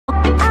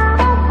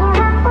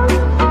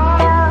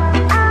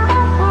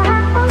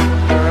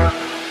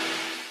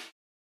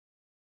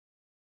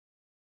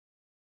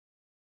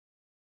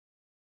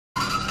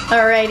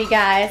Alrighty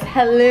guys,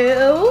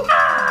 hello.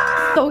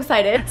 So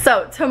excited.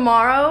 So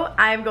tomorrow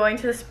I'm going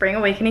to the Spring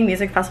Awakening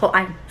Music Festival.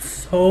 I'm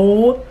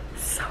so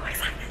excited.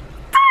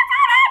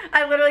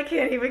 I literally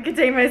can't even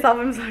contain myself.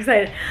 I'm so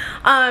excited.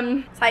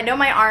 So I know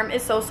my arm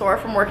is so sore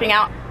from working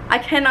out. I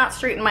cannot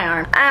straighten my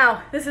arm.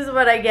 Ow, this is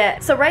what I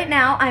get. So right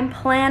now I'm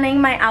planning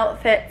my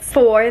outfits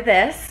for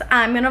this.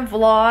 I'm gonna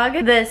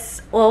vlog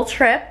this little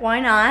trip, why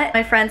not?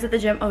 My friends at the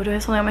gym, oh, do I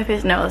have something on my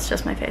face? No, it's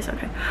just my face,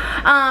 okay.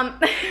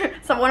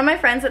 So one of my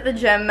friends at the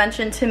gym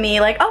mentioned to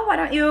me like, oh, why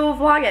don't you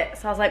vlog it?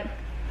 So I was like,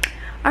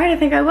 all right, I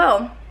think I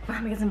will.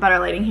 Let me get some better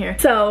lighting here.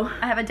 So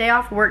I have a day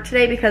off work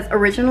today because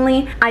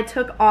originally I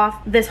took off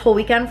this whole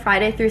weekend,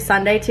 Friday through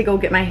Sunday, to go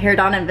get my hair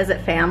done and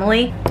visit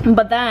family.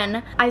 But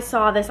then I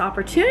saw this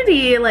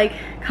opportunity like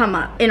come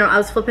up. You know, I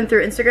was flipping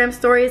through Instagram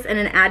stories and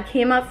an ad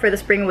came up for the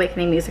Spring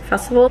Awakening Music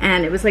Festival,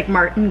 and it was like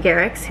Martin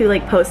Garrix who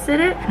like posted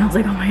it. And I was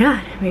like, oh my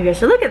God, maybe I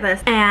should look at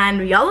this.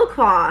 And Yellow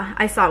Claw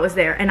I saw was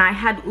there, and I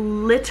had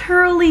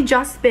literally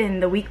just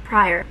been the week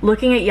prior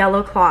looking at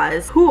Yellow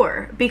Claw's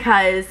tour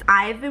because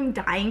I've been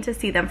dying to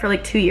see them for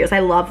like 2 years. I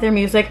love their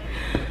music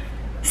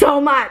so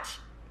much.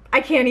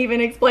 I can't even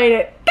explain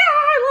it.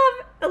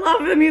 I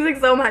love the music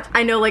so much.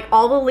 I know like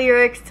all the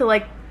lyrics to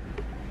like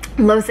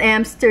Los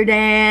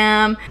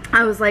Amsterdam.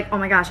 I was like, oh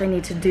my gosh, I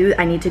need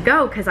to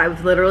go, because I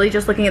was literally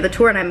just looking at the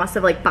tour and I must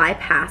have like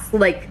bypassed,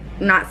 like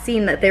not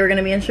seen that they were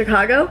gonna be in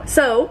Chicago.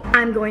 So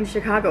I'm going to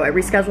Chicago. I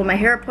rescheduled my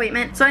hair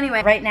appointment. So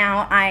anyway, right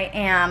now I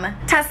am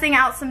testing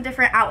out some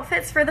different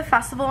outfits for the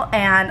festival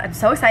and I'm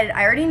so excited.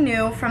 I already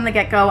knew from the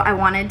get-go I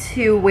wanted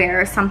to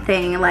wear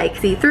something like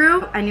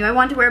see-through. I knew I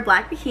wanted to wear a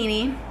black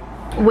bikini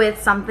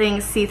with something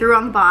see-through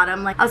on the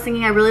bottom. Like I was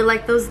thinking I really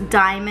like those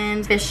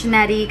diamond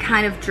fishnetty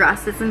kind of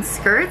dresses and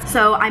skirts.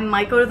 So I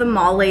might go to the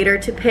mall later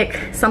to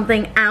pick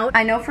something out.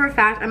 I know for a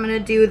fact I'm gonna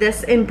do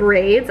this in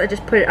braids. I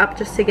just put it up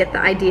just to get the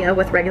idea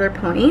with regular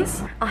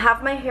ponies. I'll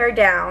have my hair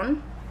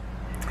down.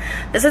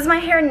 This is my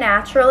hair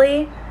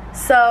naturally,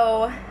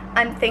 so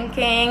I'm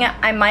thinking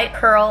I might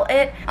curl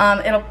it.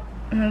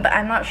 But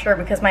I'm not sure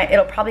because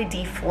it'll probably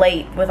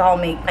deflate with all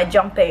my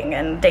jumping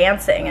and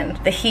dancing and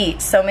the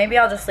heat. So maybe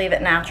I'll just leave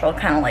it natural,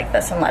 kind of like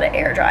this, and let it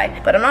air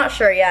dry. But I'm not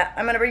sure yet.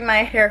 I'm gonna bring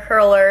my hair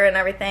curler and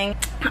everything.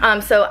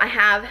 So I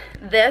have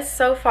this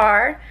so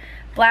far,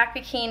 black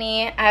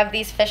bikini. I have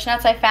these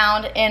fishnets I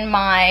found in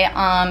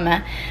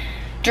my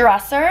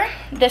dresser.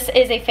 This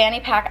is a fanny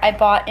pack I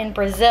bought in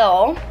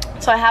Brazil.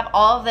 So I have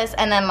all of this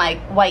and then my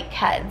white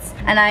Keds.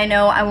 And I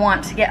know I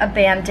want to get a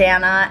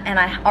bandana, and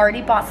I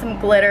already bought some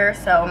glitter,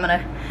 so I'm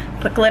gonna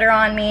put glitter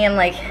on me and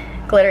like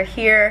glitter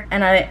here.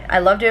 And I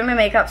love doing my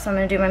makeup, so I'm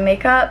gonna do my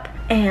makeup,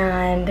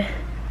 and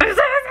I'm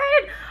so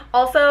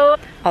excited.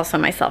 Also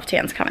my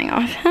self-tan's coming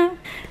off.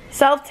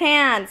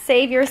 Self-tan,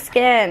 save your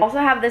skin. Also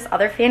have this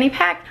other fanny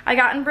pack I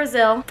got in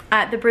Brazil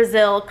at the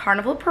Brazil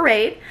Carnival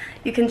Parade.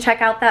 You can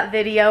check out that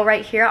video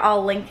right here.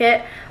 I'll link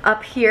it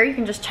up here. You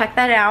can just check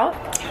that out.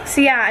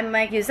 So yeah, I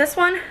might use this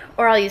one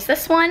or I'll use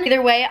this one.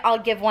 Either way, I'll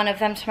give one of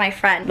them to my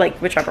friend, like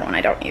whichever one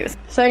I don't use.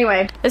 So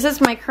anyway, this is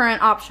my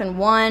current option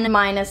one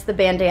minus the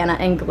bandana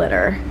and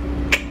glitter.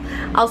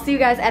 I'll see you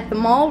guys at the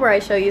mall where I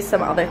show you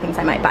some other things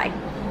I might buy.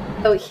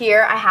 So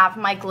here I have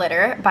my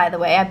glitter. By the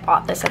way, I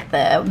bought this at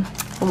the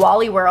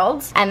Wally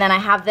Worlds, and then I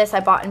have this I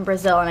bought in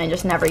Brazil and I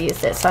just never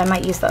used it, so I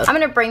might use those. I'm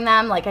gonna bring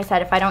them. Like I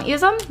said, if I don't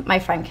use them, my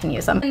friend can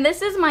use them. And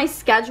this is my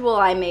schedule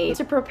I made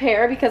to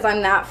prepare because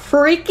I'm that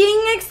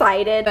freaking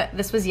excited.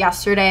 This was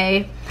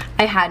yesterday.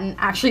 I hadn't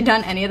actually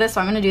done any of this,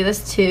 so I'm gonna do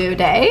this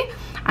today.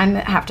 I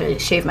have to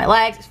shave my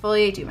legs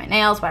fully, do my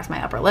nails, wax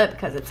my upper lip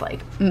because it's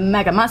like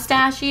mega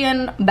mustachy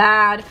and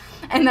bad.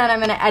 And then I'm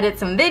gonna edit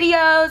some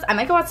videos. I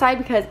might go outside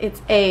because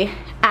it's a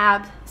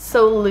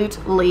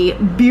absolutely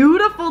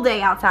beautiful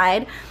day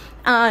outside.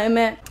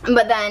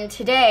 But then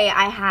today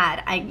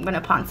I went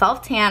upon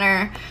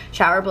self-tanner,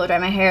 shower, blow dry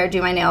my hair,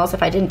 do my nails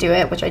if I didn't do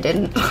it, which I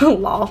didn't,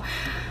 lol.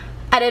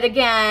 Edit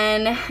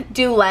again,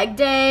 do leg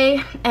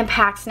day, and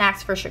pack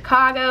snacks for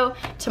Chicago.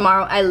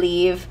 Tomorrow I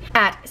leave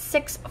at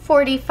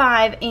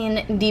 6:45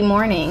 in the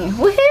morning,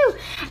 woohoo!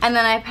 And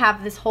then I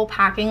have this whole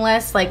packing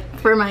list like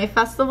for my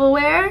festival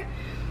wear.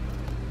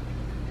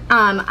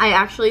 I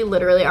actually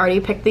literally already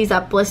picked these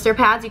up, blister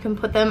pads. You can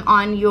put them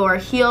on your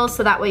heels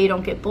so that way you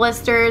don't get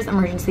blisters,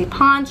 emergency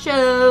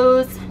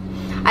ponchos.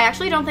 I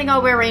actually don't think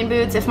I'll wear rain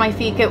boots. If my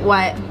feet get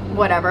wet,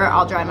 whatever,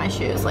 I'll dry my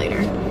shoes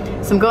later.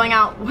 So I'm going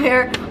out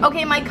where,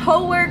 okay, my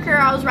coworker,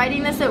 I was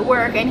writing this at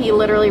work and he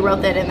literally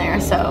wrote that in there,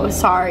 so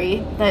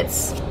sorry,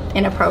 that's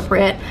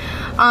inappropriate.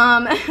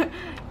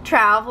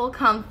 Travel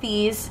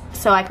comfies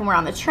so I can wear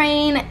on the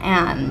train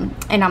and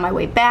on my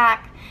way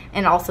back,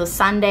 and also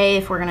Sunday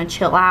if we're gonna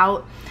chill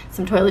out.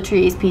 Some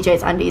toiletries,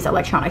 PJs, undies,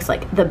 electronics,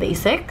 like the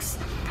basics.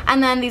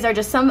 And then these are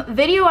just some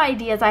video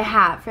ideas I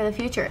have for the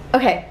future.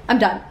 Okay, I'm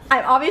done.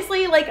 I'm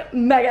obviously like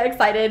mega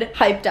excited,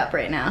 hyped up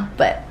right now.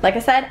 But like I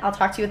said, I'll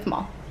talk to you at the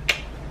mall.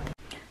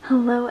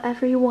 Hello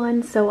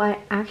everyone. So I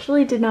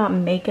actually did not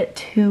make it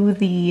to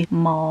the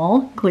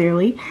mall,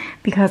 clearly,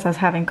 because I was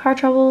having car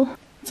trouble.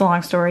 It's a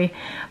long story.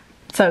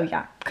 So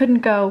yeah, couldn't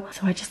go.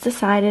 So I just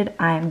decided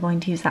I'm going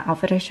to use that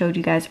outfit I showed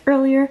you guys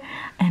earlier,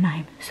 and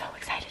I'm so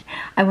excited.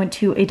 I went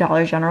to a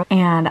Dollar General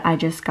and I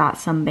just got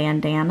some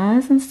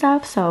bandanas and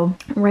stuff. So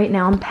right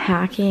now I'm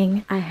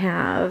packing. I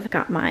have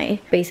got my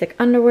basic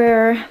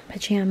underwear,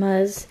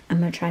 pajamas. I'm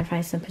gonna try and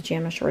find some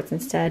pajama shorts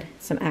instead.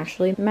 Some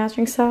actually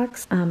matching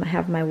socks. I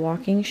have my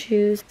walking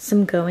shoes,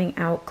 some going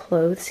out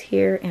clothes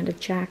here, and a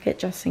jacket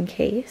just in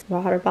case.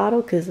 Water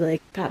bottle, cause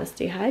like gotta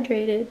stay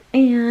hydrated.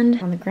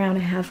 And on the ground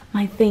I have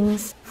my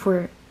things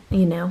for,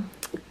 you know,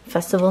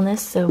 festivalness,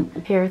 so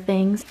hair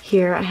things.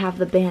 Here I have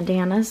the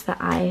bandanas that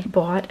I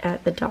bought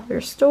at the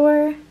dollar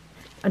store,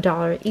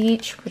 $1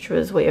 each, which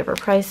was way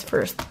overpriced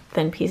for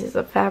thin pieces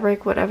of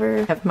fabric,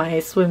 whatever. I have my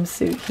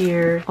swimsuit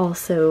here,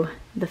 also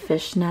the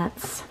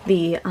fishnets,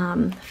 the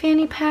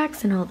fanny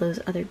packs, and all those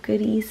other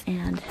goodies,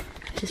 and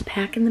just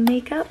packing the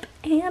makeup,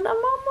 and I'm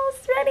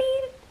almost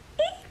ready.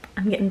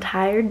 I'm getting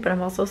tired, but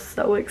I'm also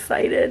so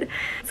excited.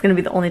 It's gonna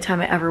be the only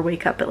time I ever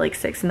wake up at like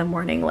 6 in the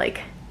morning,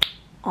 like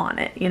on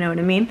it, you know what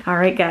I mean? All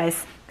right,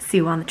 guys, see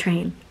you on the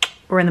train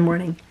or in the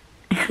morning.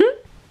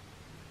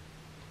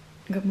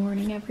 Good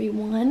morning,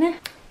 everyone.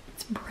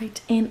 It's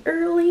bright and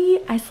early.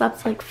 I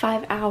slept like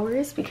 5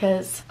 hours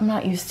because I'm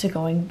not used to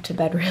going to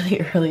bed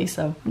really early,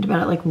 so I'm to bed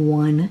at like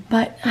 1.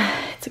 But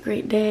it's a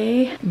great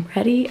day. I'm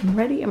ready, I'm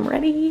ready, I'm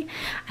ready.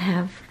 I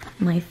have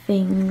my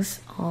things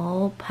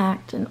all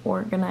packed and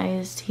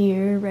organized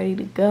here, ready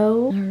to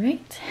go. All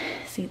right,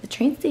 see you at the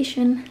train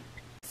station.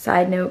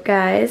 Side note,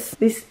 guys,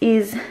 this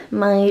is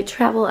my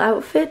travel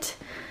outfit.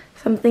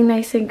 Something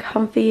nice and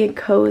comfy and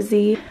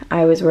cozy.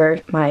 I always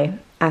wear my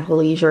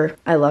athleisure.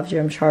 I love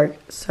Gymshark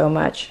so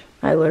much.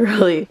 I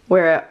literally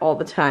wear it all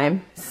the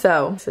time.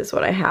 So this is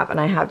what I have, and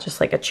I have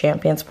just like a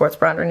Champion sports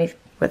bra underneath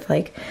with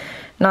like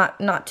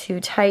not too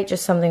tight,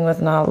 just something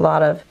with not a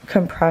lot of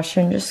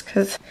compression, just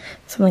because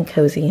something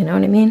cozy, you know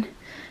what I mean?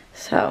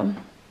 So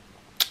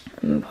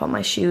I'm gonna put on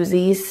my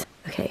shoesies.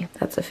 Okay,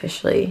 that's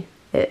officially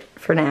it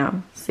for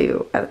now. See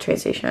you at the train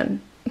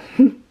station.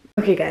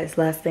 Okay guys,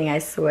 last thing I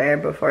swear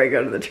before I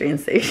go to the train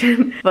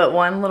station. But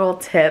one little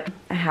tip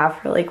I have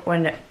for like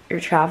when you're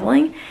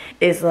traveling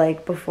is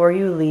like before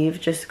you leave,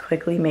 just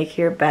quickly make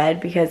your bed,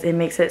 because it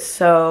makes it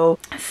so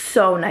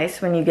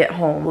nice when you get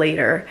home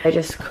later. I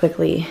just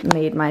quickly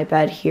made my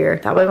bed here.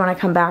 That way when I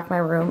come back, my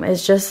room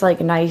is just like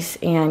nice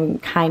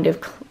and kind of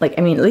like,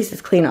 I mean, at least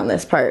it's clean on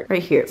this part.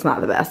 Right here, it's not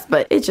the best,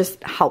 but it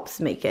just helps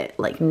make it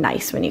like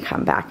nice when you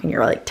come back and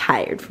you're like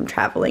tired from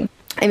traveling.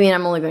 I mean,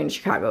 I'm only going to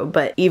Chicago,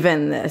 but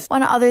even this.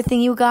 One other thing,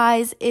 you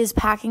guys, is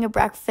packing a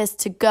breakfast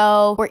to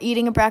go or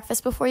eating a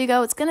breakfast before you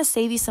go. It's going to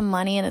save you some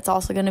money, and it's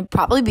also going to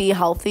probably be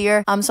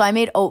healthier. So I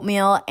made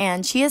oatmeal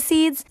and chia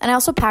seeds, and I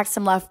also packed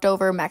some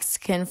leftover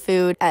Mexican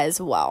food as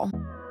well.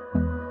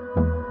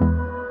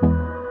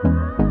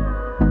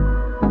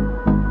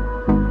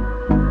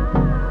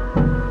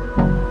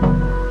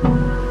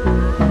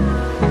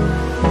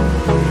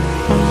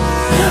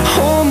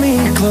 Hold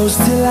me close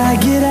till I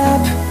get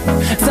up.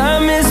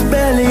 Time is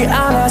barely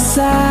on our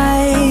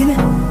side.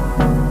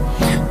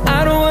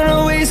 I don't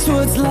wanna waste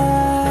what's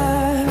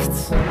left.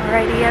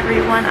 Alrighty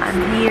everyone,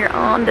 I'm here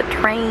on the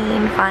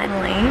train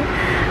finally.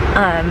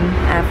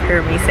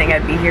 After me saying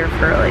I'd be here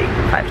for like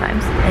 5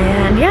 times.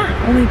 And yeah,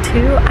 only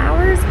 2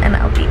 hours and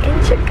I'll be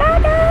in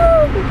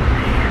Chicago.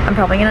 I'm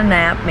probably gonna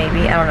nap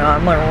maybe, I don't know.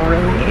 I'm like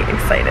really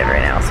excited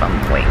right now, so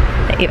I'm waiting.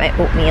 I ate my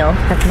oatmeal.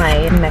 That's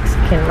my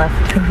Mexican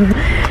leftover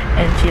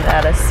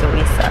enchiladas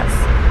soy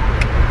sauce.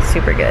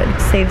 Super good.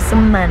 Save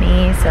some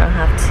money so I don't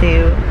have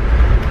to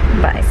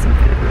buy some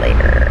food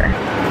later.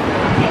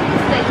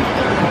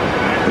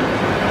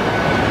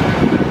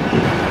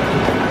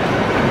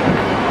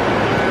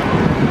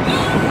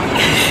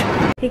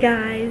 Hey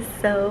guys,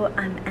 so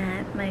I'm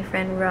at my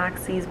friend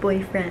Roxy's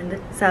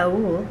boyfriend,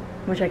 Saul,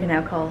 which I can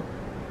now call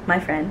my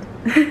friend,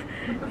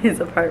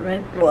 his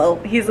apartment. Well,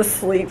 he's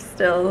asleep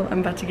still. I'm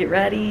about to get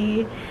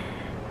ready,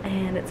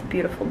 and it's a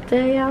beautiful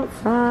day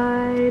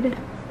outside.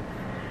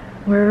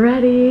 We're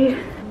ready.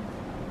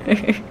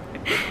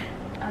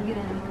 I'll get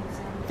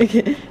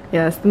in.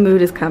 Yes, the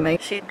mood is coming.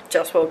 She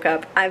just woke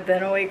up. I've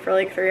been awake for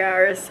like 3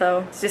 hours,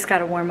 so it's just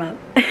gotta warm up.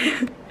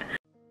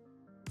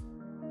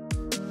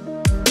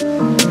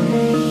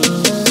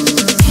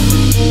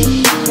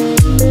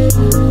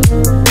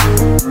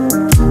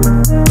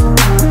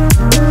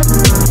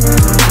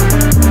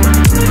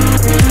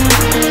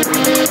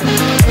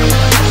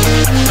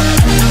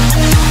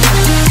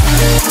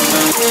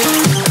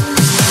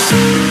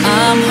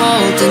 I'm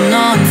holding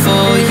on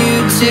for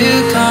you to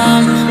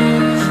come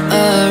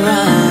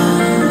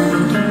around.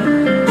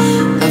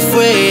 I've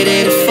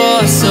waited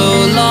for so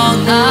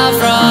long, I've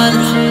run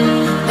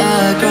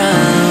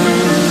aground.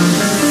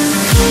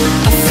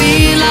 I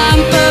feel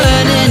I'm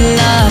burning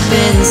up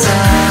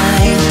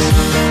inside.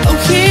 Oh,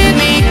 hear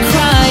me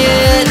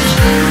crying.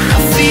 I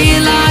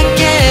feel like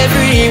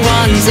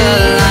everyone's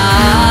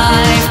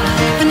alive,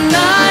 and I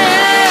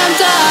am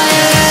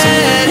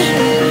dying.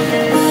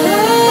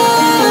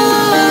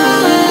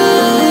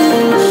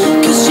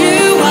 'Cause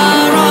you are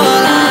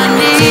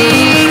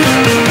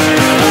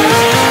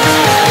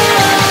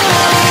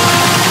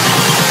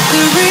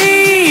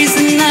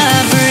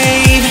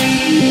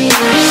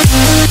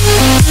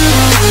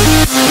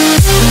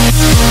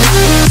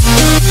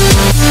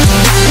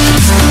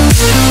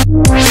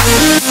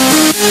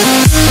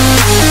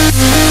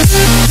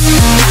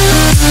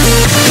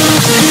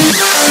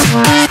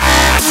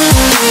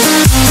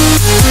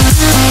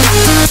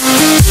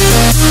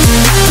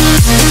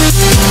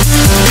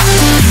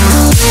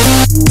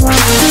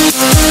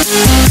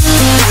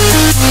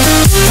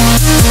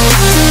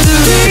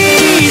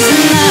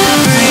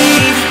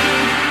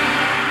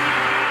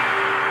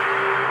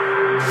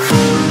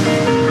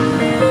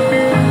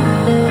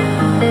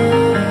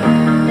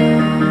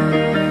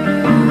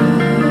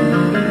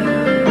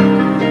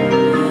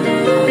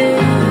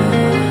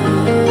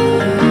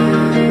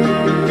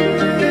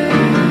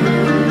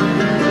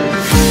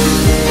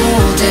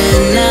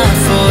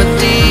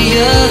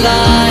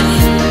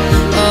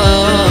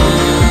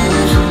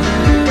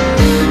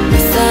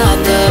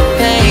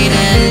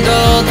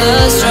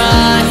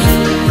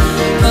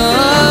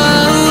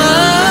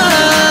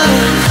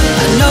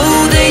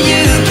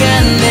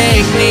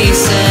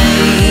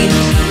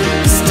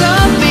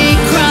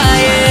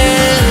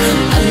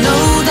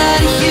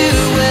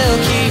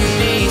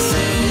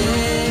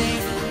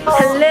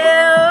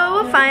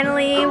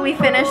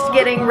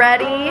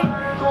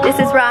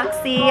This is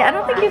Roxy. I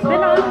don't think you've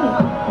been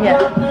on yet.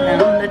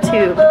 No, the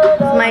tube.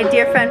 My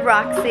dear friend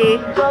Roxy,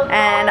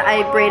 and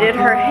I braided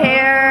her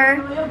hair.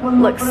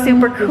 Looks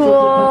super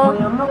cool.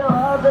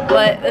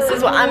 But this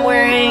is what I'm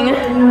wearing.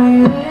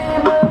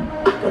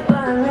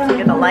 Let's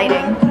get the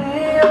lighting.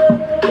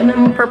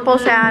 Purple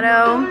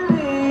shadow.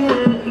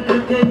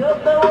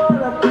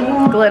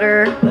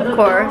 Glitter, of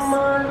course.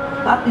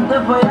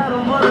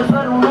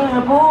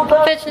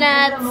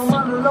 Fishnets.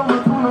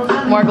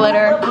 More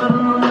glitter.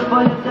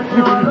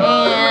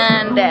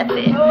 And that's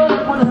it.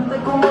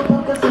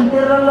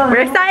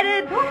 We're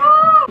excited.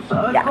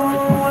 Yes.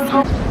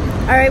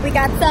 Alright, we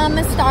got some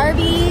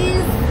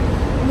Starbies.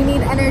 We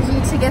need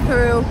energy to get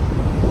through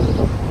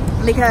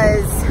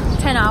because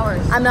 10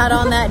 hours. I'm not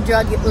on that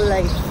drug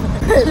life.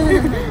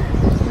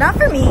 Not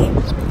for me.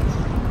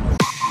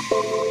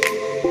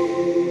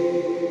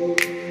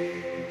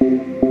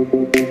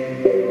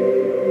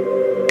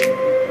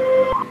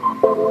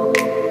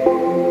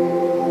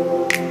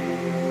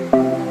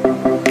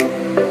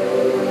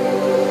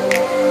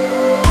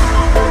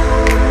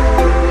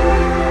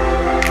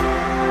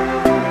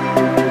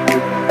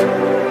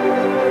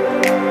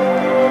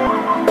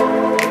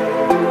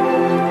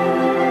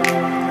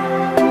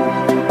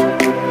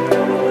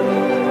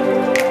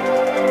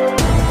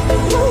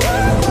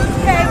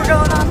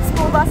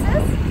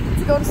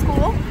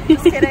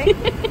 Just kidding.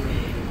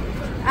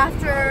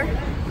 After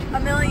a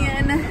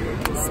million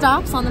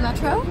stops on the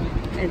metro.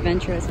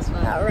 Adventurous as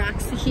well.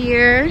 Roxy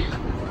here.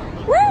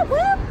 Woo,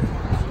 woo.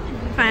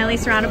 Finally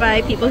surrounded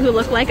by people who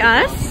look like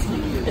us.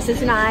 This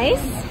is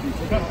nice.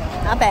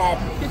 Not bad.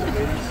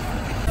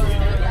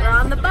 We're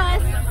on the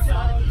bus.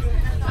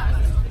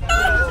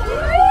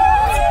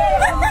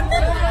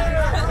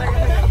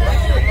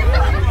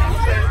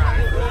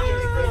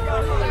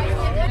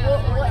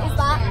 What is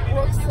that,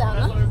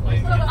 Roxana?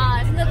 It's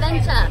an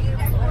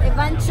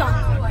adventure.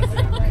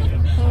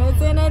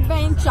 It's an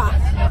adventure.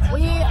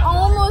 We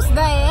almost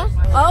there.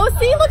 Oh,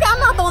 see, look, I'm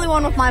not the only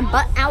one with my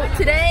butt out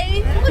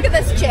today. Look at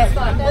this chick.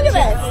 Look at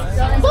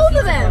this. Both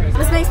of them.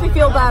 This makes me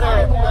feel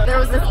better. There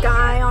was this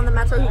guy on the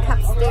metro who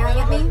kept staring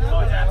at me.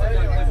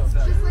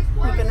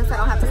 Thank goodness I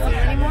don't have to see him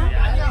anymore.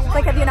 It's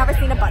like, have you never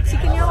seen a butt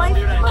cheek in your life?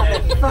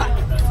 Fuck.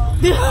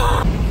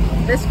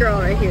 This girl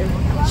right here.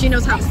 She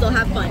knows how to still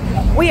have fun.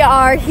 We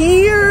are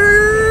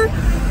here.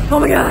 Oh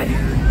my God.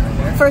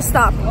 First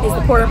stop is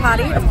the porta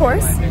potty, of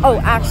course. Oh,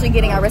 actually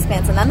getting our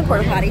wristbands and then the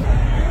porta potty.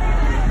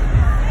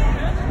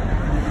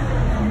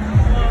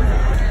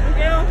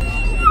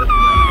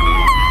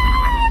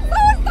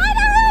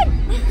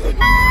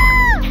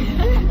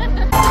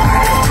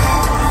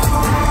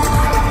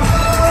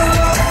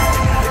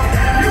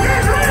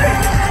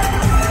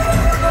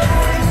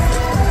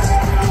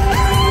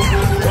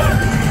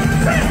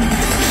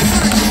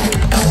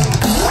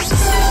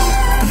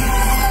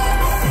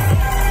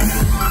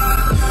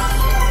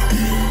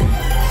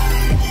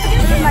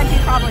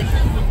 Probably.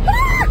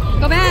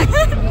 Go back.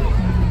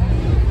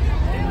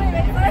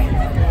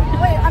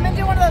 Wait, I'm gonna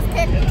do one of those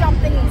kick jump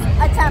thingies.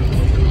 Attempt.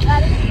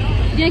 Ready?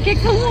 You gonna kick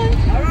someone?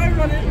 I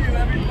run into you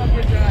every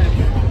fucking time.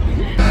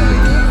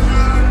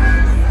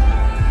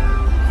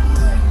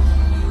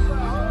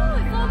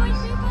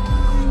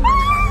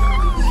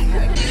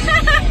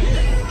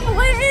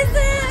 What is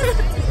it?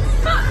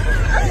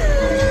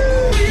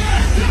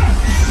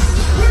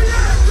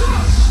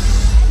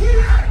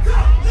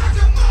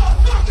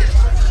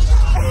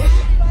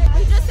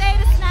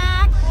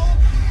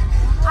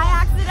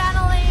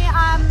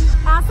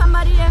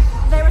 Somebody if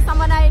they were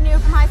someone I knew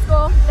from high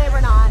school. They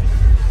were not.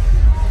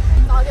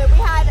 It's all good. We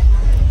had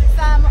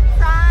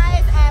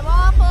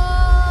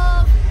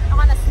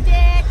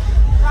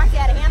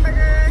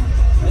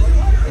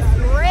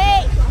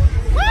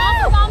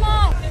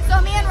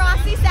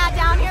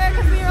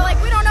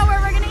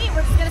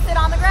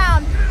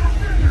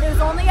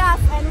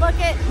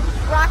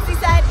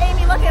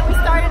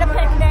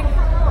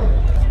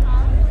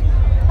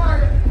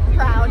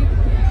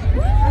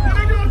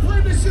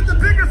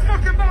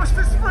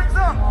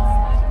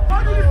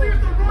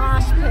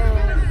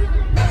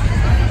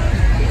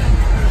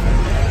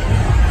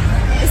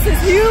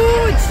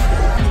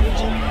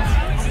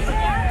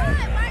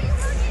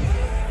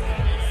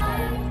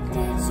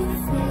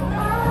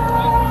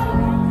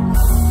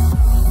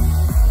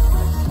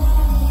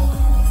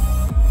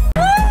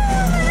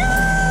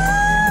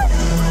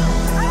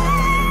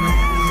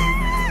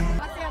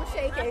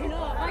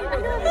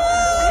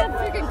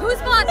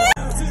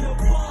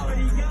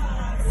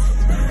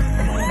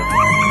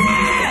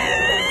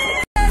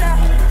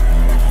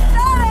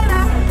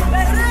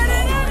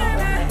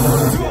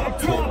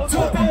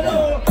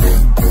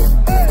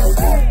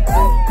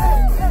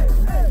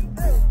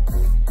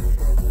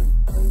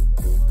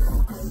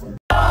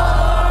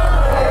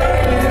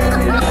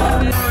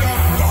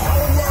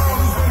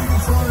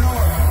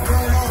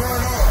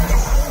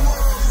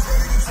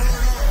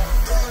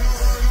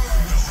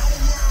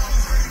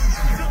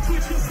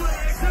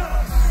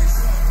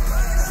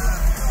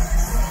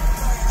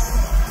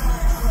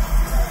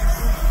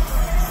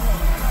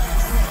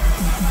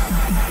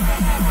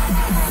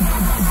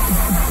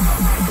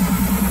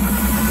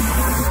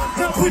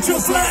put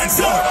your flags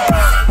up.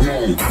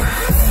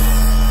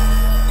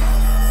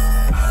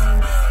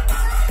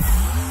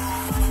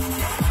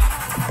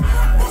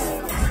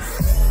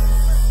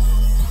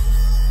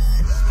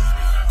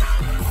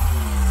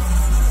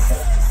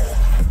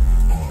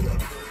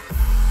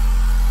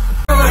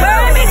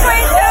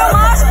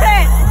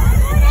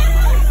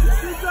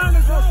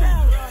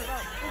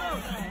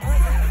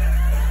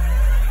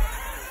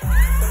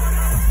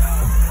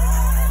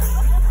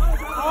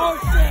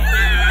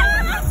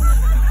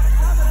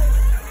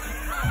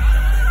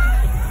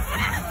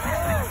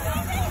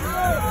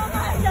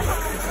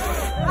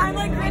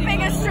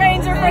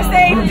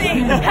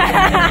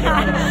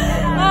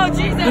 Oh,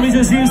 Jesus. Let me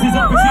just use this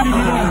opportunity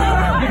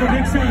to give a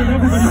big shout out to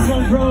everybody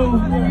front row.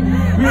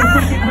 We are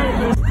freaking great.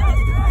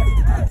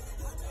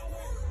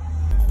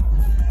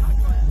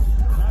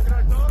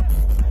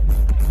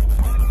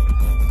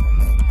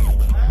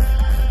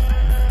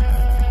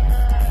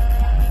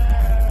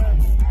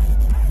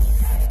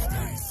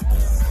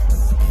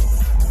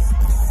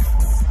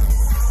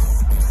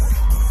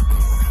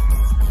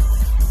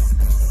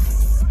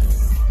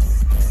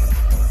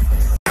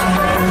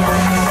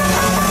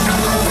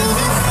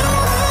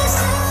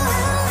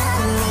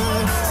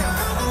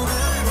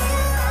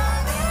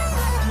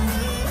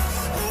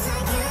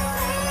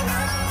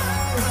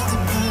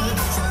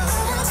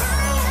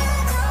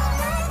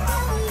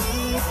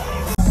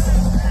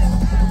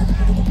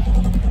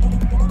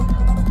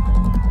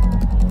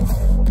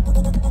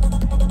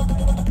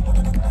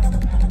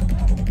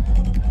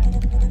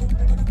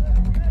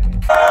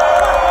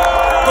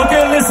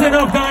 Listen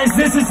up, guys,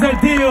 this is the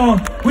deal.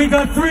 We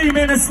got 3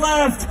 minutes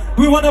left.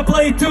 We want to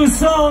play 2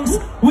 songs.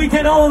 We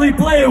can only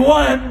play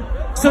 1.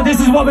 So this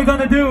is what we're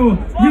gonna do.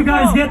 You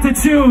guys get to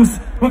choose.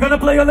 We're gonna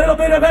play a little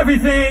bit of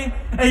everything,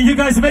 and you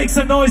guys make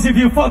some noise if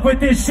you fuck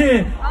with this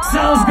shit.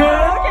 Sounds good?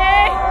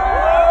 Okay.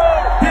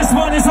 This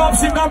one is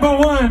option number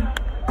 1.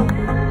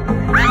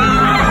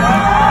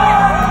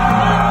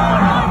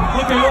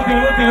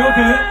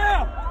 Okay.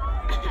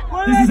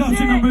 This is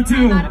option number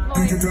 2.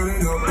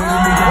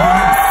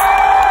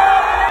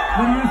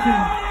 What do you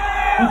think?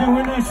 Okay,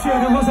 we're not sure.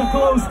 There was a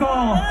close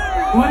call.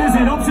 What is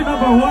it? Option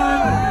number 1?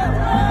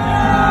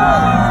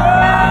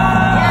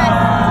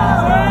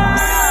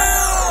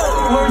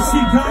 Or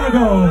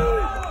Chicago?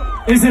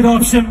 Is it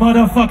option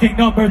motherfucking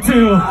number 2? We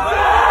want to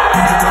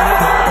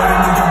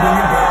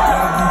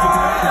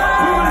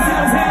see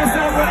those hands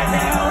up right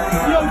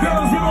now. Yo,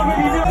 girls, you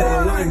already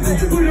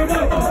know. Put your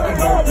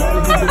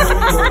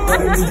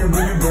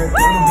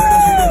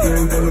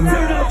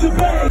turn up the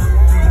bass.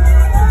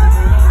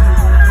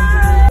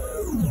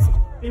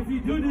 If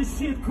you do this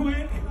shit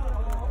quick,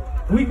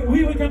 we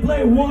can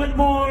play one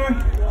more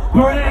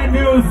brand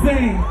new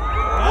thing.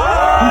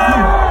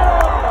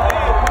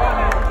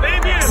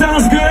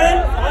 Sounds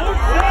good?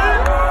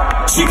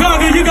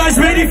 Chicago, you guys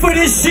ready for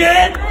this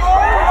shit?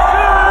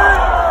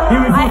 Here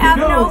we fucking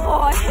go. No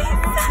voice.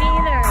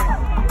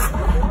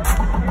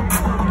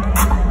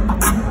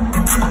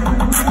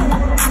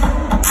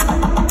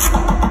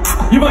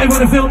 You might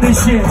want to film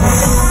this shit.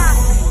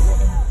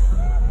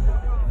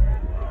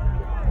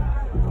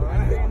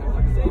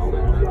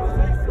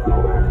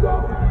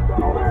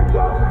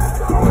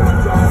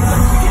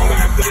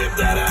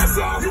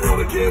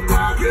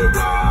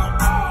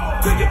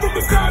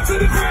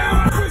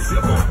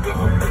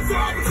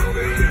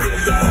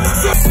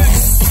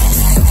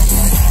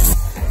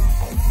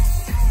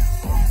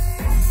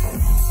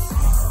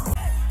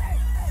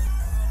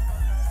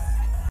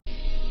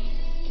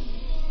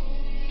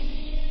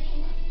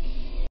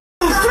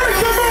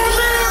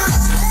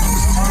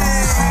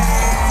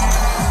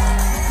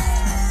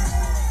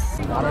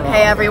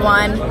 Hey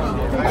everyone,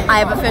 I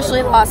have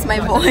officially lost my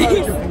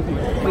voice.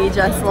 We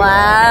just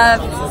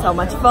left. So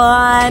much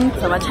fun,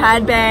 so much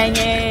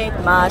headbanging,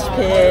 mosh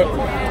pit.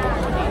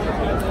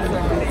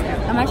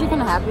 I'm actually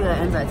kind of happy that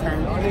it ends at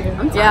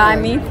 10. Yeah,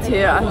 me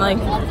too. I'm like,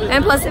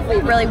 and plus if we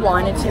really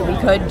wanted to, we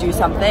could do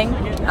something.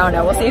 I don't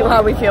know, we'll see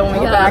how we feel when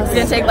we get back. It's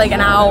gonna take like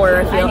an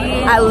hour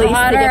at least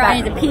to get back.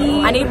 I need to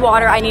pee. I need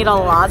water, I need a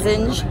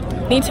lozenge. I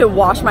need to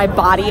wash my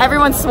body.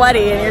 Everyone's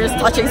sweaty and you're just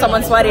touching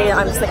someone sweaty and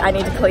I'm just like, I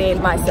need to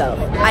clean myself.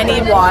 I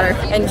need water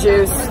and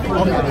juice.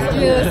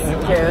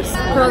 Juice.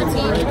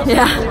 Protein.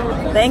 Yeah.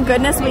 Thank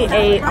goodness we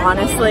ate,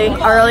 honestly.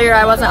 Earlier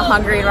I wasn't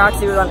hungry and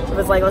Roxy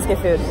was like, let's get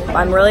food.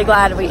 I'm really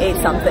glad we ate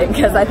something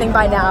because I think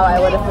by now I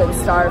would have been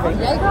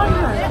starving.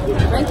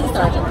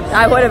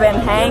 I would have been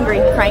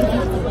hangry, cranky.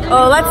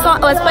 Oh,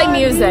 let's play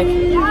music.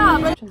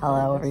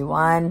 Hello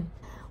everyone.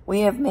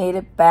 We have made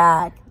it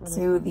back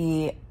to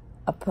the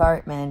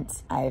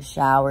apartment. I have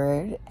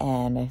showered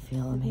and I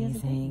feel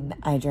amazing.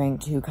 I drank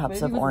 2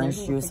 cups of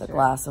orange juice, a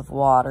glass of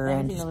water,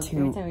 and just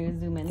 2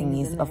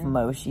 thingies of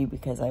mochi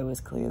because I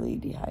was clearly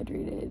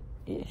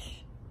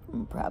dehydrated-ish.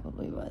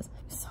 Probably was.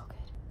 So good.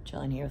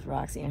 Chilling here with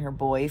Roxy and her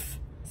boyf.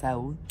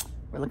 So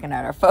we're looking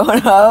at our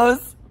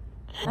photos.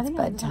 It's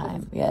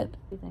bedtime. We had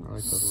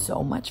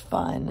so much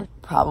fun.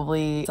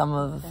 Probably some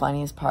of the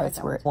funniest parts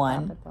were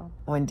one,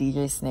 when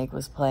DJ Snake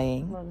was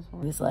playing.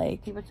 He was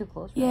like,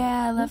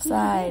 yeah, left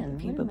side. And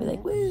people be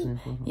like, woo.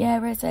 Yeah,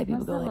 right side.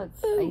 People go like,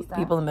 woo.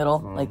 People in the middle,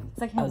 like,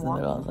 I was in the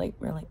middle. I was like,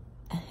 we're like,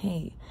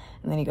 hey.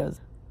 And then he goes,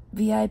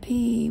 VIP,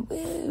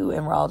 woo.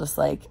 And we're all just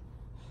like,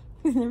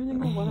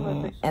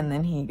 and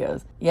then he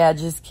goes, yeah,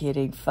 just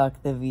kidding,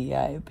 fuck the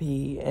VIP.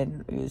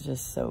 And it was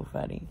just so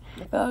funny.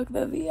 Fuck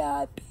the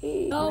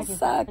VIP, oh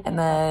suck. And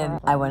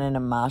then I went in a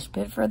mosh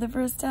pit for the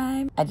first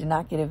time. I did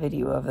not get a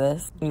video of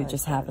this. It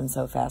just happened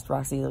so fast.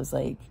 Roxy was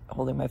like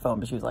holding my phone,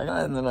 but she was like,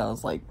 and then I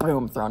was like,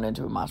 boom, thrown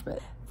into a mosh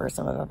pit. First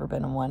time I've ever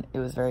been in one. It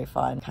was very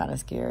fun, kind of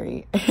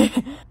scary.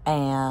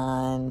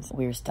 And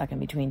we were stuck in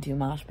between two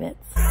mosh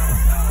pits.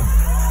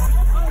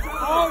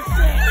 Oh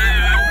shit!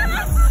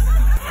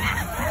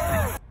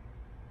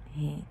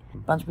 A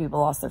bunch of people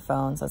lost their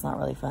phones. That's not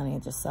really funny.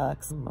 It just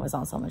sucks. I was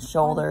on someone's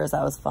shoulders.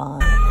 That was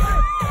fun.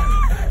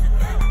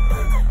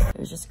 It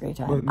was just a great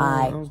time.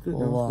 I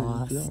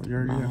lost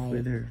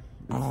my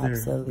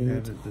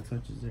absolute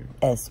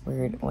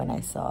S-word when I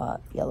saw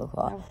Yellow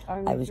Claw.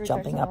 I was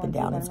jumping up and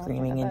down and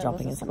screaming and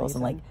jumping in circles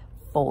and like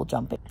full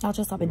jumping. Not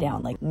just up and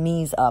down, like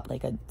knees up,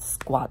 like a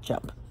squat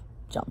jump,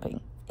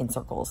 jumping in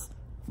circles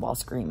while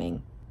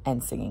screaming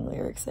and singing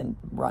lyrics and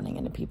running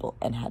into people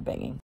and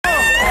headbanging.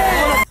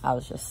 I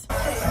was just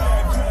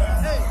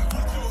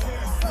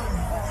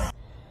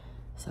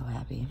so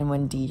happy. And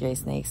when DJ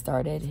Snake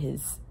started,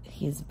 his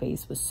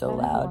bass was so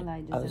loud,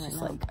 I was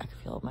just like, I could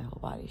feel my whole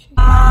body shaking.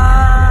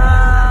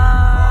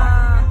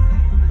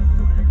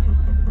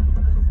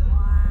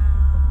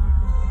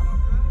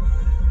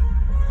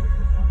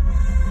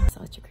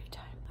 Such a great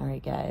time. All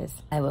right,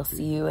 guys, I will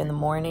see you in the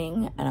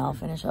morning, and I'll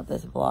finish up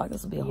this vlog.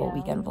 This will be a whole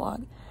weekend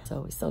vlog.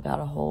 So we still got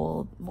a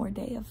whole more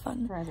day of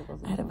fun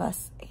ahead of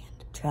us and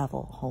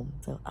travel home.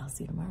 So I'll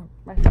see you tomorrow.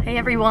 Hey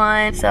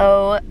everyone.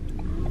 So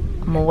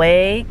I'm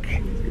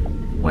awake,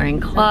 wearing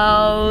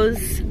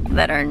clothes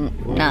that are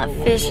not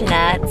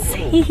fishnets.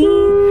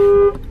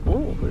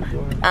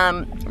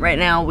 Right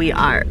now we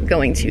are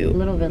going to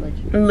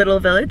Little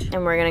Village,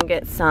 and we're gonna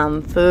get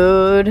some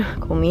food,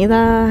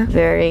 comida,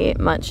 very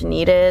much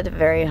needed,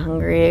 very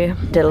hungry.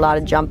 Did a lot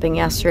of jumping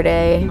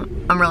yesterday.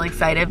 I'm really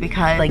excited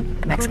because like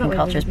Mexican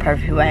culture is part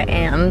of who I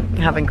am,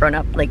 having grown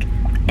up like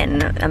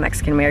in a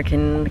Mexican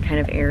American kind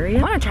of area.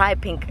 I want to try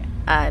pink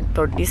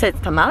you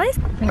said tamales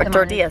or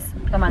tortillas?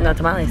 Tamales. No,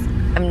 tamales.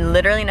 I've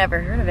literally never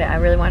heard of it. I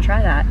really want to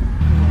try that.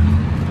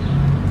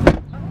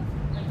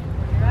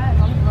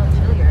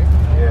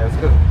 Yeah, it's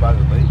good by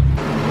the lake.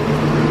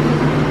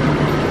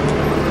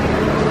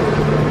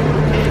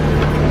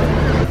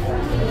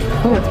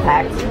 Oh, it's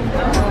packed.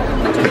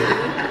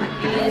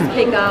 You just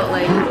pick out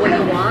like what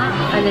you want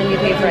and then you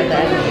pay for it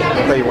then.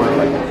 I thought you wanted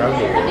like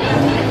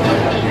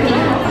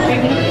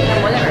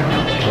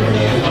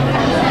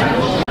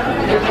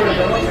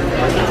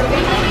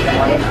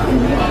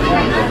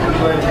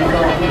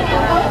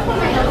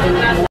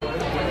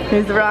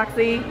Here's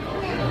Roxy.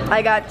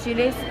 I got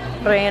chiles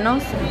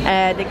rellenos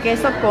de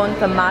queso con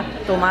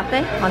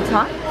tomate on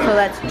top. So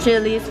that's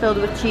chilies filled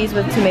with cheese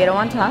with tomato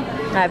on top.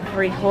 I have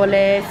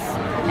frijoles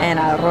and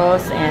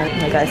arroz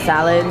and like a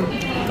salad,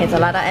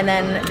 ensalada. And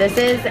then this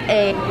is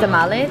a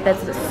tamale,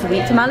 that's a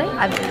sweet tamale.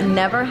 I've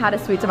never had a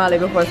sweet tamale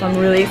before, so I'm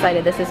really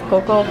excited. This is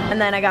coco. And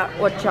then I got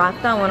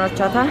horchata,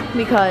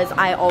 because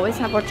I always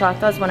have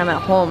horchatas when I'm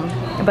at home.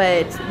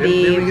 But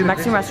the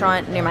Mexican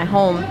restaurant near my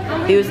home,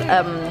 they use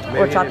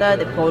horchata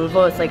de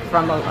polvo. It's like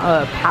from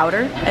a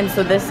powder. And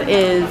so this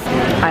is,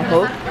 I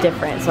hope,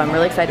 different. So I'm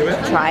really excited to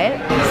try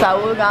it.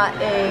 Saul got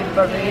a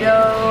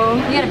burrito.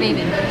 You got a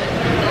baby.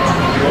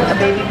 A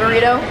baby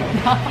burrito.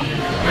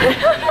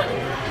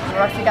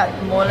 Roxy got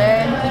mole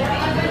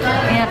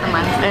Yeah,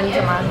 and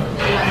tamale.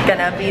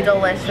 Gonna be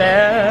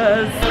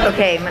delicious.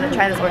 Okay, I'm gonna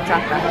try this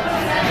horchata.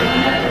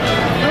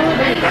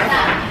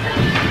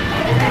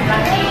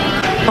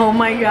 Oh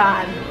my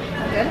god.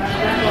 Good?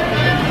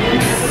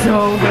 It's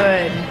so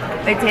good.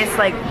 It tastes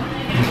like,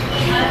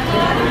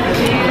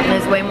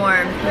 there's way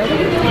more,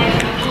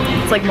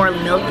 it's like more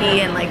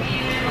milky and like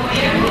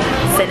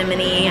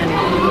cinnamony and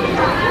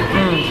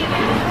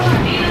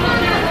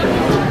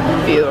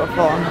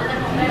beautiful.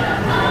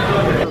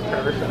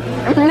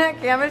 I'm not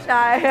camera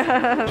shy.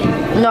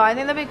 No, I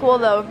think that'd be cool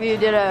though if you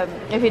did a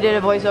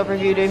voiceover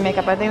of you doing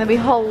makeup. I think that'd be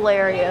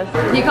hilarious.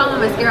 You call him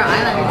Mascara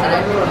Islander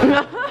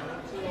today.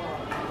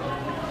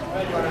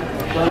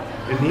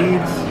 It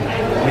needs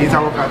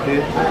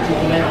aguacate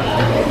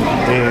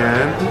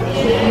and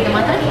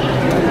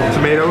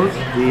tomatoes,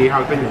 the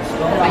jalapenos.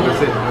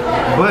 That's it.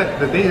 But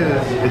the thing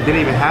is, it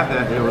didn't even have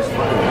that, and it was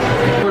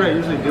fucking. What I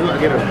usually do, I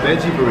get a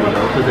veggie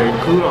burrito because they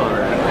include all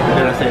that, and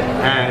then I say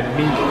add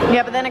meat.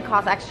 Yeah, but then it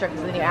costs extra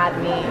because then you add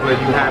meat.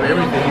 But you have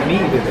everything you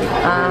need in it.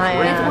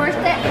 Yeah. It's worth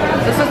it.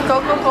 This was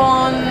coco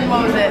con,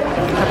 what was it?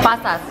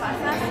 Pastas.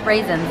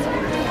 Raisins.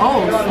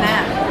 Oh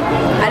snap.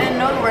 I didn't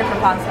know the word for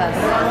pastas.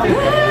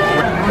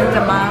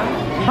 Tamale.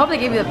 I hope they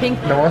gave you the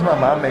pink. The ones my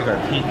mom make are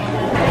pink.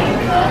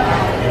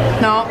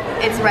 No,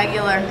 it's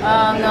regular.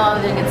 No,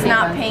 they didn't get It's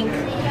not pink.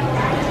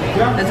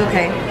 It's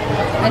okay.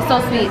 It's so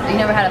sweet. You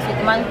never had a sweet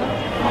tamal?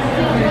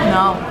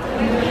 No.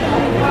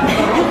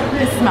 I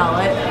smell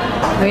it.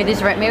 Maybe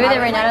they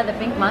ran out of the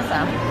pink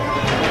masa.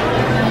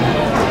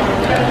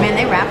 Man,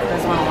 they wrapped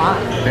this one a lot.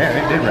 Yeah,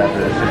 they did wrap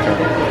this shit up.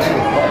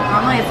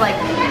 Normally it's like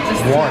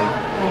just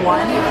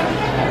One.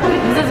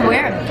 This is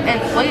weird.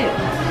 It's sweet.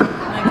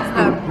 Like just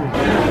the...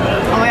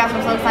 Oh my gosh,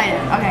 I'm so excited.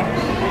 Okay.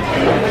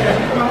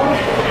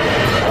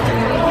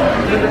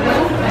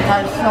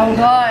 That is so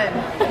good.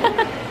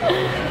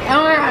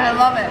 Oh my god, I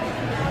love it.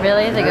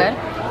 Really? Is it good?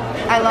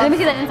 Let me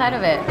see the inside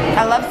of it.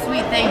 I love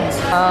sweet things.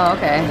 Oh,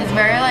 okay. It's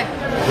very like...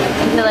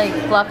 Is it like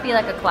fluffy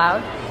like a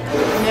cloud?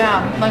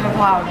 Yeah, like a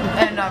cloud.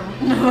 And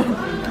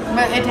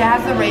but it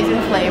has the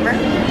raisin flavor.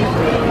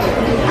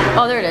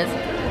 Oh, there it is.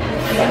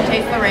 You can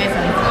taste the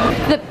raisins.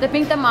 The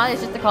pink tamal is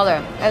just the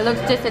color. It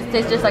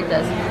tastes just like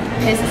this.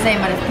 Tastes the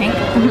same, but it's pink.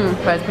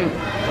 But it's pink.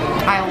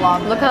 I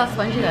love. Look how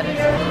spongy that is.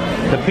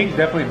 The pink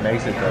definitely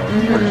makes it though,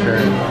 for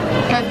sure.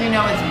 Because you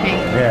know it's pink.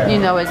 Yeah. You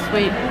know it's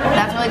sweet.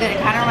 That's really good.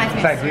 It kind of reminds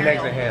me It's of like cereal.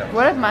 Kleenex and ham.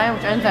 What if mine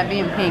ends up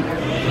being pink?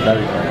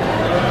 That'd be fun.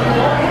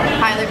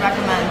 Highly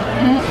recommend.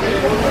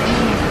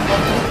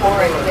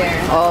 Right there.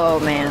 Oh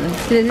man.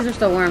 See, these are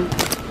still warm.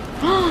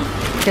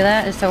 See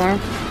that? It's still warm.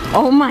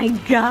 Oh my You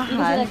can see the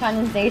god.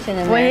 condensation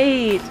in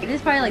Wait. there. It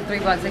is probably like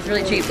 $3. It's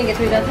really cheap. You can get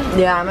 3 dozen?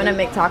 Yeah, I'm gonna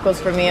make tacos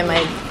for me and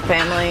my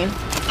family.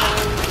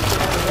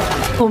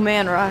 Oh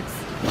man, Rox,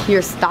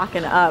 you're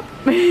stocking up.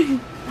 I'm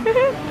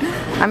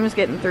just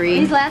getting 3.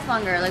 These last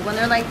longer. Like when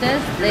they're like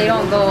this, they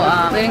don't go.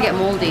 They don't get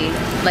moldy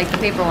like the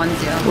paper ones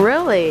do.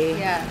 Really?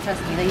 Yeah,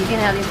 trust me. Like, you can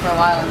have these for a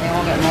while and they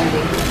won't get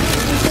moldy.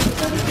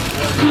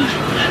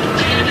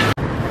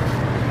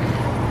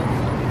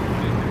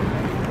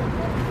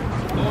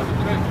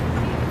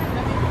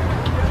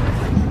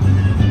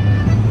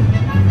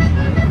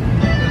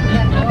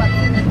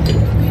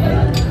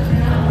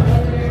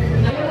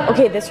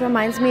 Okay, this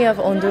reminds me of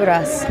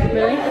Honduras.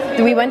 Really?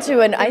 We went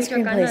to an ice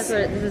cream place.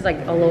 This is like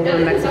all over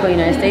Mexico,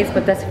 United States,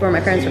 but that's where my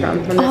parents are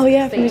from. Oh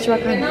yeah, from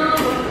Michoacan.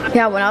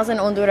 Yeah, when I was in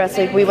Honduras,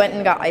 like we went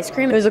and got ice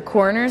cream. It was a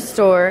corner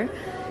store,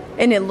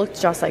 and it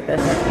looked just like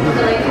this.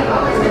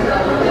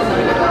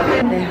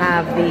 They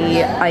have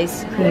the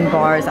ice cream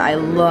bars. I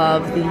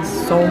love these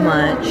so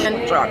much.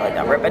 And chocolate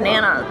covered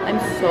banana. I'm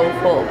so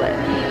full, but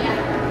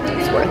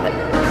it's worth it.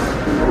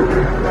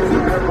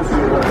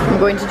 I'm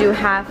going to do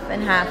half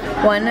and half.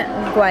 1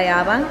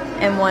 guayaba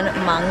and 1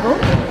 mango.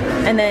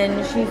 And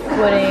then she's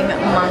putting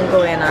mango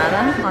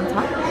granada on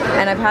top.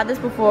 And I've had this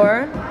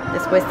before.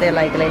 Después de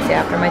la iglesia,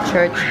 after my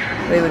church,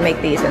 we would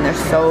make these and they're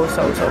so,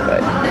 so, so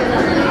good.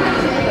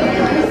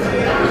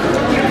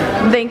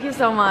 Thank you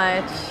so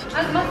much.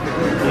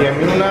 Y a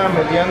mí una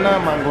mediana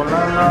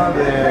mangolana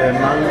de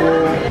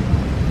mango.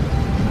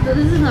 So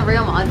this isn't a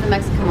real mall, it's a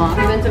Mexican mall.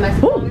 Have you been to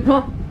Mexico?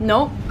 Oh,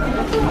 no.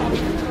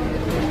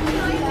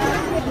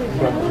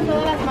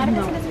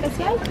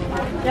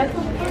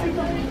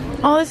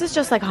 Oh, this is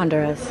just like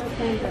Honduras.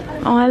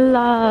 Oh, I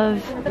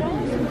love.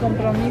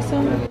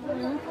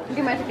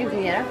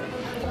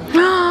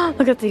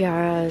 Look at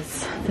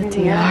tiaras. The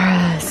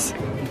tiaras.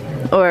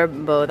 Or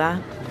boda.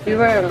 We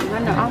were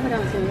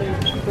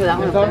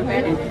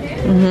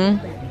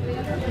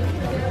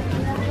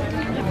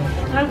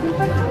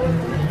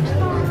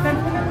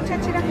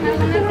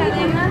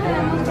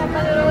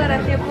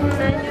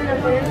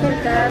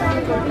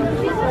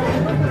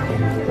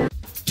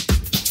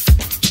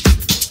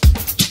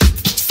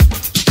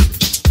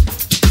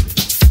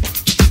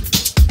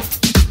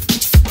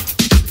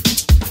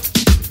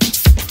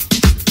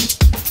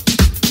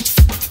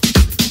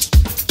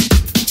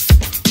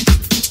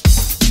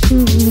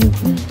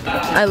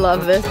I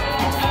love this.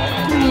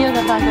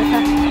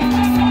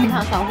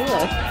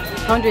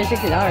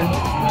 $160. I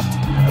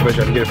wish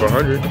I could get it for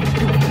 100.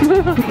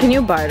 Can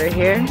you barter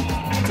here?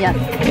 Yes.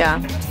 Yeah.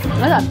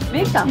 That's a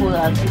big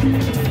tajudas.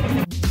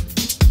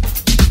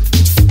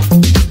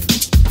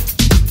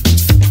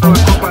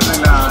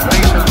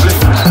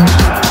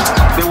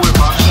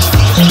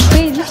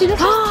 Wait, did you see this?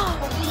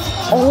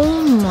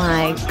 Oh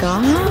my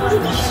gosh.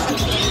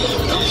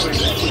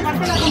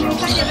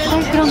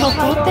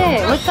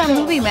 What's that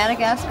movie?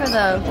 Madagascar?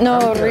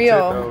 No,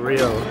 Rio.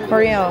 Rio.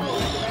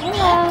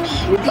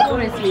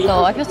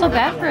 So I feel so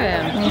bad for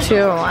him. Me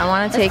too. I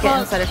want to take it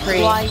instead of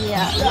free.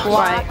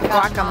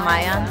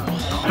 Guacamaya.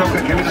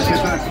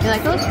 You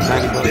like those?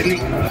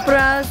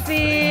 Brazil.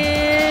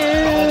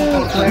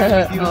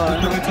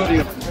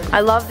 I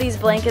love these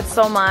blankets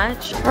so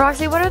much.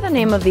 Roxy, what are the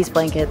name of these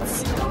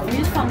blankets?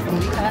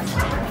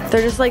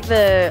 They're just like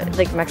the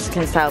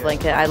Mexican style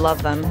blanket. I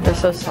love them. They're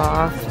so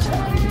soft.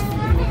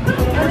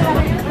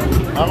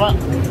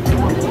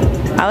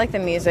 I like the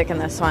music in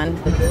this one.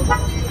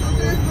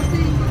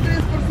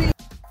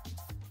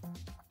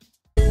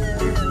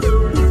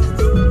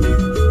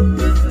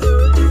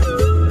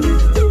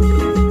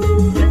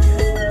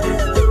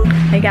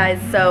 Hey Alright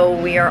guys,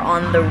 so we are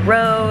on the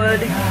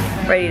road,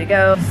 ready to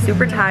go.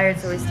 Super tired,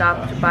 so we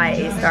stopped by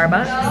a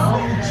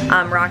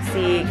Starbucks.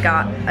 Roxy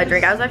got a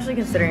drink. I was actually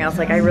considering, I was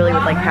like, I really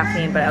would like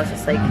caffeine, but I was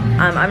just like,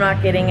 I'm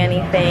not getting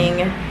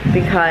anything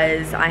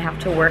because I have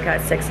to work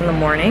at 6 in the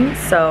morning,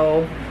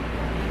 so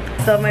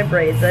still have my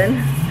braids in.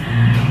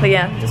 But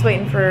yeah, just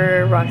waiting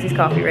for Roxy's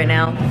coffee right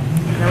now.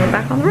 And then we're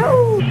back on the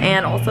road.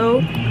 And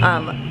also,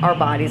 our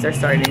bodies are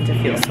starting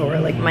to feel sore.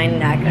 Like my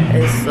neck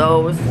is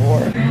so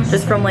sore.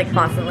 Just from like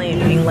constantly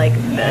being like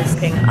this,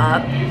 picking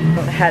up,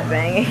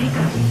 headbanging.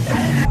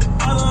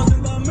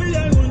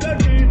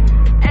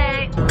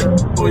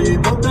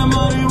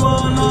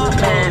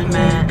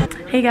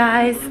 Hey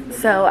guys,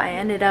 so I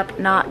ended up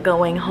not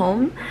going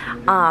home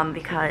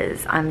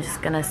because I'm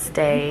just gonna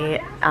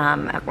stay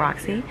at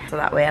Roxy, so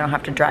that way I don't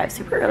have to drive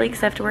super early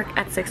because I have to work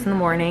at 6 in the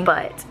morning.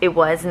 But it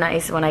was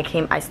nice when I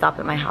came. I stopped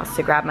at my house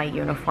to grab my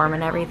uniform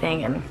and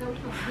everything, and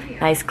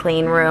nice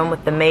clean room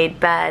with the made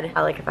bed.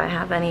 Like if I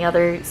have any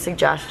other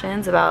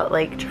suggestions about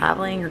like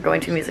traveling or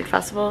going to a music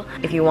festival,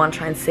 if you want to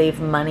try and save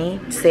money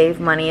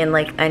in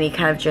like any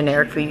kind of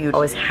generic food you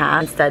always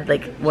have, instead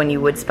like when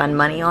you would spend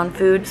money on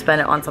food,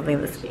 spend it on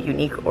something that's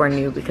unique or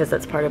new, because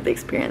that's part of the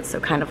experience. So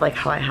kind of like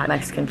how I had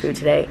Mexican food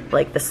today,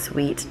 like the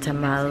sweet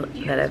tamal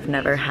that I've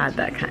never had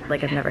that kind,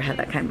 like I've never had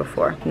that kind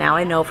before. Now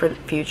I know for the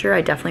future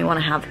I definitely want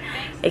to have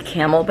a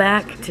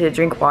Camelback to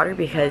drink water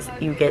because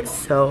you get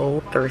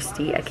so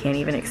thirsty. I can't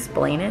even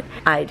explain it.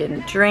 I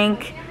didn't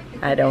drink,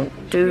 I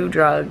don't do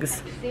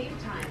drugs,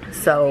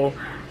 so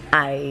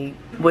I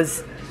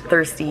was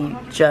thirsty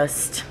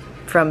just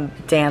from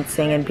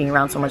dancing and being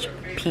around so much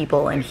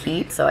people and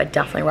heat. So I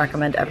definitely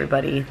recommend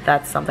everybody.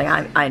 That's something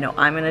I know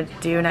I'm gonna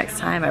do next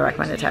time. I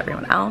recommend it to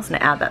everyone else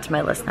and add that to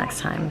my list next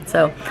time.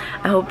 So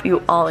I hope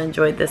you all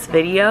enjoyed this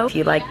video. If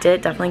you liked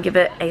it, definitely give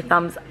it a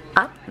thumbs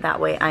up. That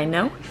way I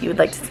know you would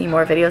like to see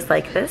more videos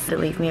like this. So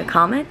leave me a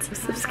comment,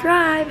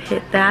 subscribe,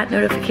 hit that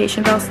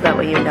notification bell so that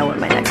way you know when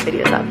my next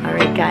video is up.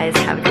 Alright guys,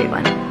 have a great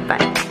one.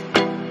 Bye.